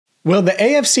Will the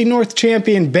AFC North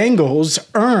champion Bengals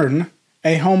earn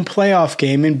a home playoff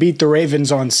game and beat the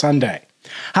Ravens on Sunday?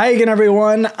 Hi again,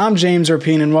 everyone. I'm James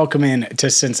Rapien, and welcome in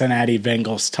to Cincinnati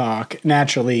Bengals Talk.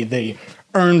 Naturally, the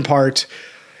earn part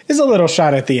is a little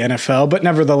shot at the NFL, but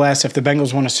nevertheless, if the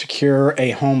Bengals want to secure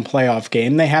a home playoff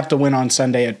game, they have to win on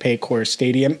Sunday at Paycor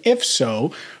Stadium. If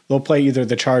so, they'll play either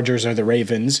the Chargers or the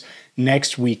Ravens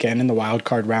next weekend in the wild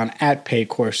card round at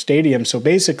Paycor Stadium. So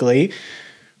basically,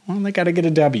 well, they got to get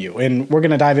a W. And we're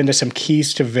going to dive into some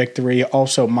keys to victory,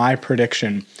 also my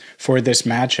prediction for this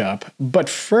matchup. But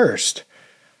first,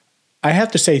 I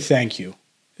have to say thank you.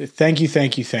 Thank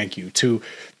you to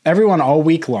everyone all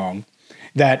week long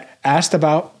that asked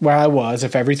about where I was,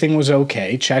 if everything was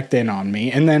okay, checked in on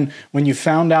me. And then when you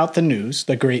found out the news,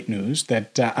 the great news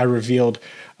that I revealed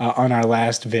on our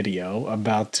last video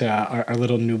about our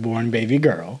little newborn baby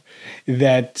girl,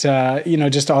 that,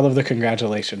 just all of the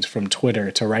congratulations from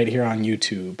Twitter to right here on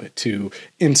YouTube to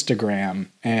Instagram.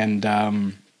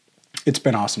 And it's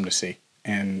been awesome to see.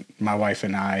 And my wife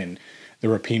and I and the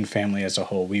Rapien family as a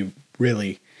whole, we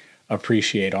really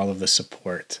appreciate all of the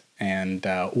support. And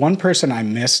one person I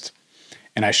missed,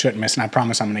 and I shouldn't miss, and I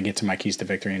promise I'm going to get to my keys to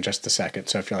victory in just a second.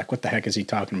 So if you're like, what the heck is he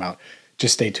talking about?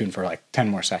 Just stay tuned for like 10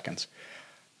 more seconds.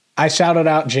 I shouted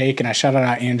out Jake and I shouted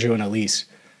out Andrew and Elise,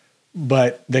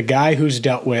 but the guy who's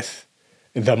dealt with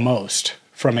the most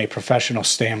from a professional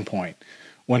standpoint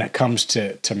when it comes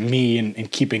to me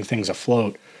and keeping things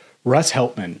afloat, Russ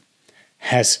Heltman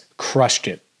has crushed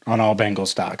it on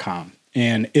allbengals.com.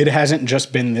 And it hasn't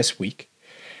just been this week.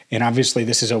 And obviously,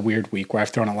 this is a weird week where I've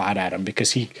thrown a lot at him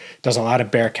because he does a lot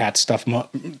of Bearcat stuff,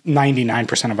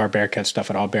 99% of our Bearcat stuff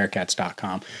at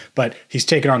allbearcats.com. But he's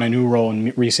taken on a new role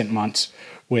in recent months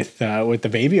with the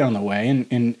baby on the way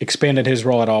and expanded his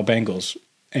role at All Bengals.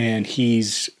 And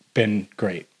he's been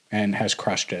great and has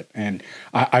crushed it. And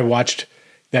I watched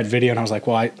that video and I was like,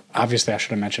 well, obviously I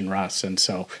should have mentioned Russ. And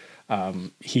so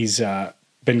he's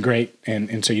been great.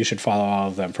 And so you should follow all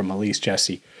of them, from Elise,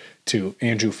 Jesse, to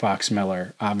Andrew Fox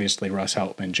Miller, obviously Russ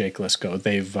Heltman, Jake Lisco.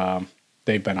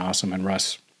 They've been awesome, and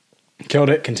Russ killed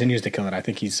it, continues to kill it. I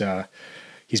think he's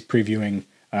previewing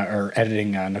or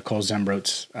editing Nicole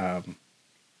Zembro's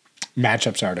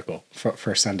matchups article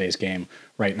for Sunday's game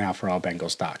right now for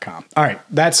allbengals.com. All right,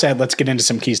 that said, let's get into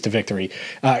some keys to victory.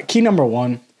 Key number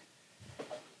one,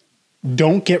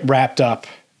 don't get wrapped up,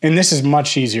 and this is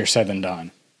much easier said than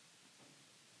done,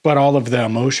 but all of the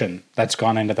emotion that's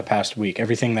gone into the past week,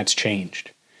 everything that's changed,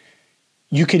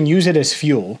 you can use it as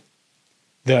fuel,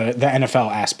 the NFL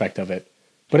aspect of it.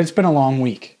 But it's been a long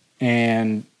week.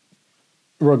 And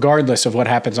regardless of what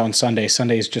happens on Sunday,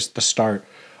 Sunday is just the start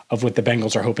of what the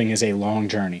Bengals are hoping is a long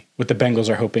journey. What the Bengals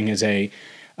are hoping is a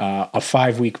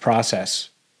 5-week process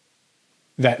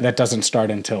that doesn't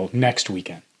start until next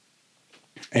weekend.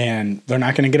 And they're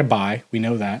not going to get a bye. We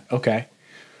know that. Okay.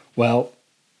 Well,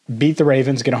 beat the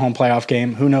Ravens, get a home playoff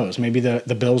game. Who knows? Maybe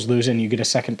the Bills lose and you get a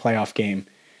second playoff game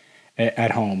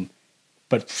at home.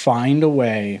 But find a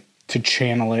way to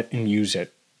channel it and use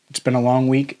it. It's been a long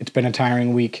week. It's been a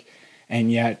tiring week. And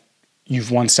yet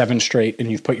you've won 7 straight and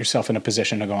you've put yourself in a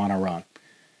position to go on a run.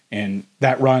 And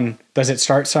that run, does it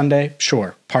start Sunday?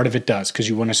 Sure. Part of it does, because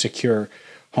you want to secure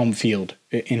home field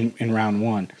in round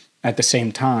 1. At the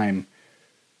same time,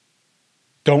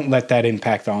 don't let that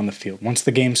impact on the field. Once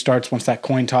the game starts, once that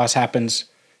coin toss happens,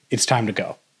 it's time to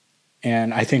go.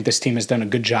 And I think this team has done a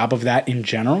good job of that in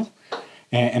general,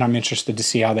 and I'm interested to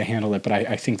see how they handle it, but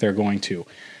I think they're going to.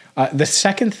 The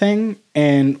second thing,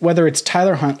 and whether it's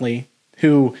Tyler Huntley,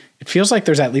 who it feels like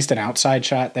there's at least an outside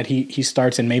shot that he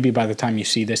starts, and maybe by the time you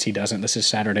see this, he doesn't. This is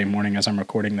Saturday morning as I'm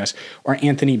recording this. Or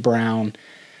Anthony Brown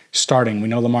starting. We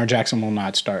know Lamar Jackson will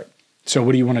not start. So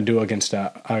what do you want to do against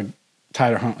a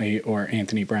Tyler Huntley or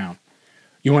Anthony Brown?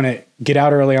 You want to get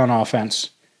out early on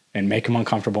offense and make them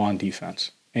uncomfortable on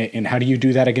defense. And how do you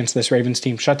do that against this Ravens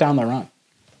team? Shut down the run.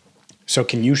 So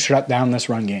can you shut down this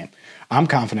run game? I'm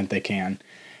confident they can.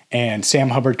 And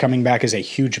Sam Hubbard coming back is a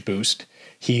huge boost.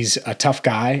 He's a tough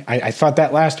guy. I thought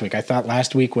that last week. I thought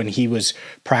last week when he was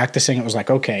practicing, it was like,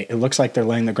 okay, it looks like they're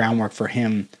laying the groundwork for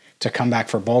him to come back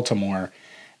for Baltimore.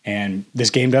 And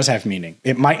this game does have meaning.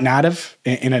 It might not have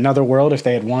in another world if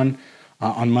they had won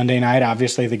on Monday night.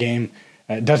 Obviously, the game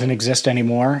doesn't exist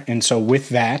anymore. And so with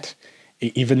that,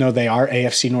 even though they are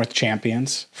AFC North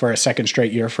champions for a second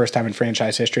straight year, first time in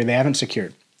franchise history, they haven't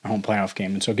secured a home playoff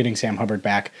game. And so getting Sam Hubbard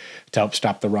back to help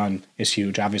stop the run is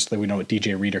huge. Obviously, we know what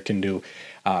DJ Reader can do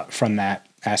from that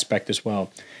aspect as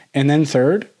well. And then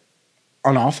third,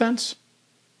 on offense,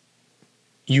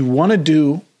 you want to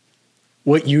do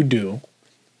what you do.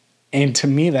 And to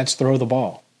me, that's throw the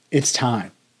ball. It's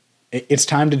time. It's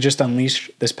time to just unleash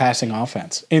this passing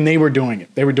offense. And they were doing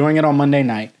it. They were doing it on Monday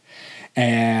night.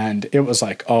 And it was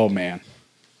like, oh, man,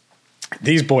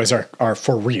 these boys are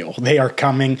for real. They are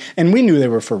coming. And we knew they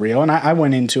were for real. And I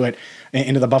went into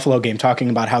the Buffalo game talking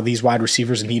about how these wide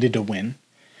receivers needed to win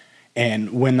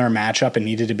and win their matchup and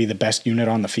needed to be the best unit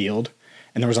on the field.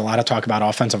 And there was a lot of talk about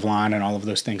offensive line and all of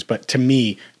those things. But to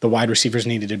me, the wide receivers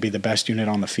needed to be the best unit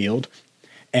on the field.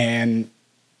 And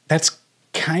that's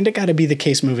kind of got to be the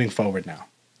case moving forward now.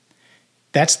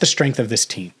 That's the strength of this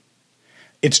team.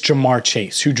 It's Jamar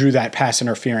Chase who drew that pass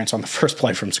interference on the first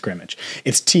play from scrimmage.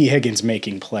 It's T. Higgins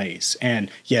making plays. And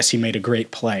yes, he made a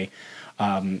great play.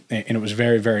 And it was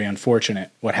very, very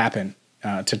unfortunate what happened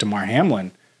to Damar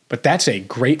Hamlin. But that's a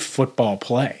great football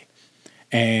play.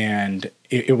 And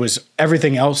it was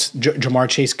everything else, Jamar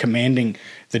Chase commanding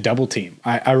the double team.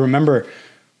 I remember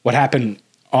what happened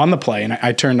on the play, and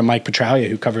I turned to Mike Petralia,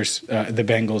 who covers the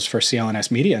Bengals for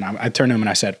CLNS Media, and I turned to him and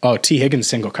I said, oh, T. Higgins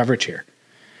single coverage here.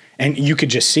 And you could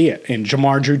just see it. And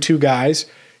Jamar drew two guys.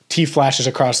 T flashes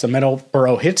across the middle.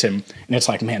 Burrow hits him. And it's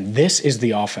like, man, this is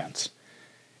the offense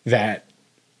that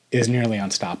is nearly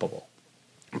unstoppable.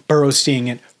 Burrow's seeing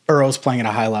it. Burrow's playing at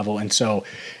a high level. And so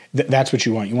that's what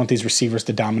you want. You want these receivers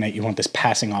to dominate. You want this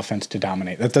passing offense to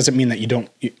dominate. That doesn't mean that you don't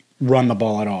run the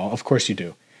ball at all. Of course you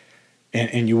do.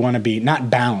 And you want to be not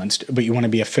balanced, but you want to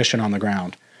be efficient on the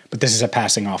ground. But this is a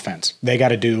passing offense. They got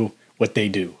to do what they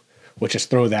do, which is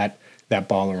throw that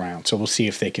ball around. So we'll see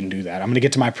if they can do that. I'm going to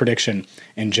get to my prediction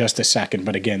in just a second.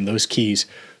 But again, those keys,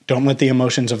 don't let the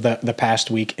emotions of the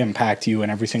past week impact you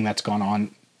and everything that's gone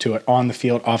on to it on the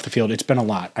field, off the field. It's been a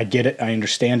lot. I get it. I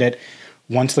understand it.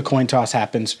 Once the coin toss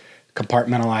happens,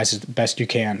 compartmentalize as best you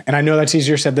can. And I know that's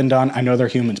easier said than done. I know they're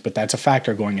humans, but that's a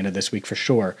factor going into this week for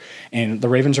sure. And the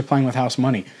Ravens are playing with house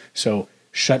money. So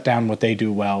shut down what they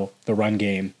do well, the run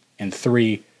game. And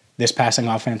 3, this passing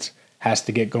offense has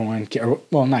to get going.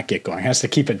 Well, not get going, has to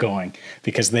keep it going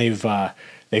because they've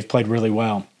played really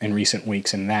well in recent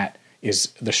weeks, and that is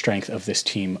the strength of this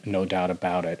team, no doubt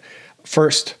about it.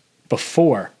 First,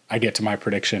 before I get to my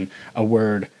prediction, a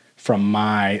word from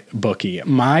my bookie.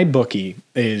 My bookie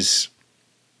is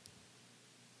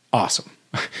awesome.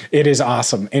 It is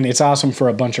awesome, and it's awesome for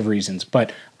a bunch of reasons.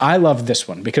 But I love this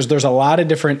one because there's a lot of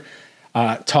different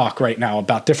talk right now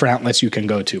about different outlets you can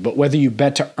go to. But whether you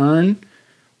bet to earn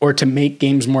or to make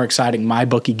games more exciting, my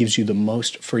bookie gives you the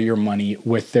most for your money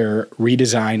with their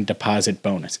redesigned deposit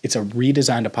bonus. It's a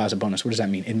redesigned deposit bonus. What does that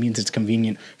mean? It means it's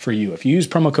convenient for you. If you use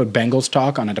promo code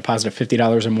BengalsTalk on a deposit of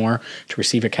 $50 or more to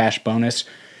receive a cash bonus,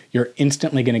 you're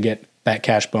instantly going to get that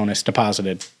cash bonus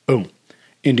deposited, boom,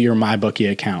 into your MyBookie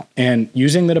account. And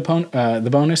using the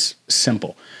bonus,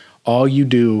 simple. All you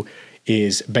do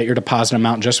is bet your deposit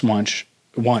amount just once,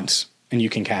 and you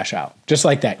can cash out. Just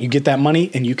like that. You get that money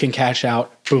and you can cash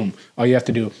out. Boom. All you have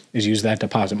to do is use that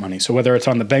deposit money. So whether it's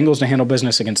on the Bengals to handle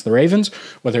business against the Ravens,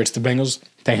 whether it's the Bengals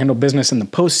to handle business in the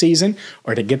postseason,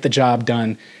 or to get the job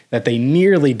done that they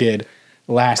nearly did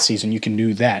last season, you can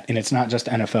do that. And it's not just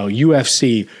NFL,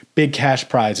 UFC, big cash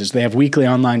prizes. They have weekly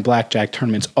online blackjack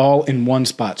tournaments all in one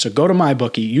spot. So go to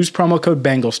MyBookie, use promo code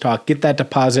BengalsTalk, get that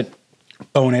deposit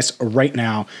bonus right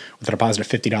now with a deposit of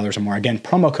 $50 or more. Again,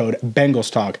 promo code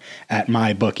BengalsTalk at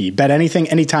MyBookie. Bet anything,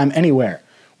 anytime, anywhere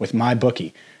with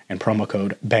MyBookie and promo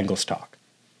code BengalsTalk.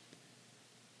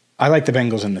 I like the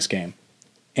Bengals in this game.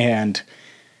 And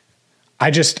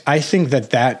I think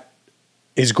that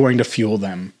is going to fuel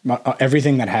them.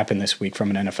 Everything that happened this week from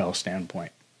an NFL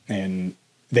standpoint. And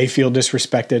they feel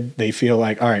disrespected. They feel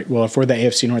like, all right, well, if we're the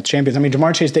AFC North champions, I mean,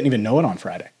 Jamar Chase didn't even know it on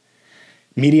Friday.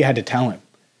 Media had to tell him.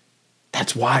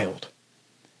 That's wild.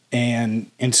 And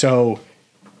so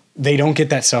they don't get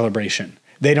that celebration.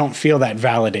 They don't feel that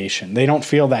validation. They don't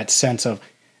feel that sense of,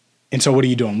 and so what are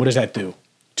you doing? What does that do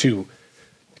to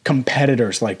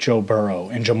competitors like Joe Burrow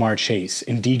and Jamar Chase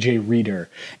and DJ Reader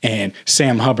and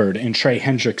Sam Hubbard and Trey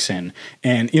Hendrickson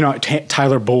and,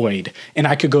 Tyler Boyd, and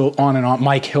I could go on and on,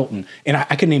 Mike Hilton, and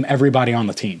I could name everybody on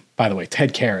the team, by the way,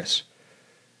 Ted Karras.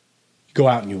 Go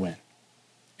out and you win.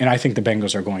 And I think the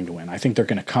Bengals are going to win. I think they're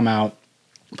going to come out,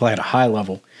 play at a high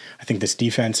level. I think this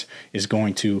defense is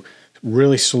going to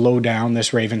really slow down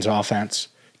this Ravens offense,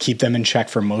 keep them in check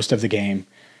for most of the game.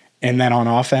 And then on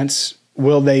offense,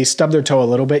 will they stub their toe a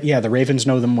little bit? Yeah, the Ravens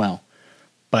know them well.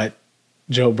 But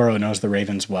Joe Burrow knows the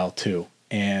Ravens well too.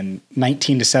 And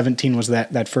 19-17 was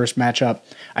that first matchup.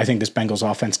 I think this Bengals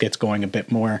offense gets going a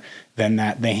bit more than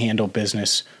that. They handle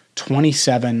business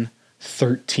 27-13.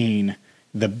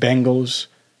 The Bengals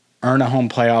earn a home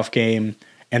playoff game,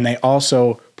 and they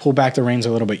also pull back the reins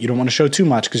a little bit. You don't want to show too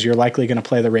much because you're likely going to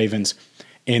play the Ravens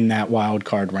in that wild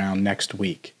card round next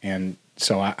week. And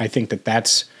so I think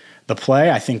that's the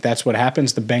play. I think that's what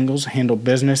happens. The Bengals handle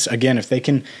business. Again, if they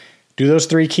can do those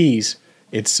three keys,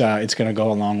 it's going to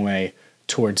go a long way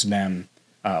towards them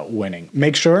winning.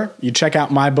 Make sure you check out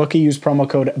MyBookie. Use promo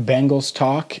code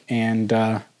BengalsTalk. And,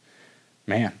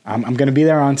 man, I'm going to be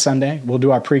there on Sunday. We'll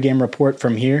do our pregame report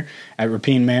from here at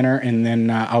Rapien Manor, and then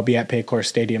I'll be at Paycor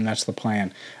Stadium. That's the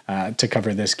plan to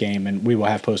cover this game, and we will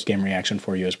have post-game reaction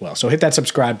for you as well. So hit that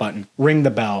subscribe button, ring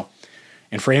the bell,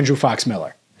 and for Andrew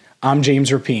Fox-Miller, I'm James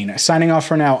Rapien, signing off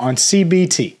for now on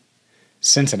CBT,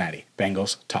 Cincinnati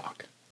Bengals Talk.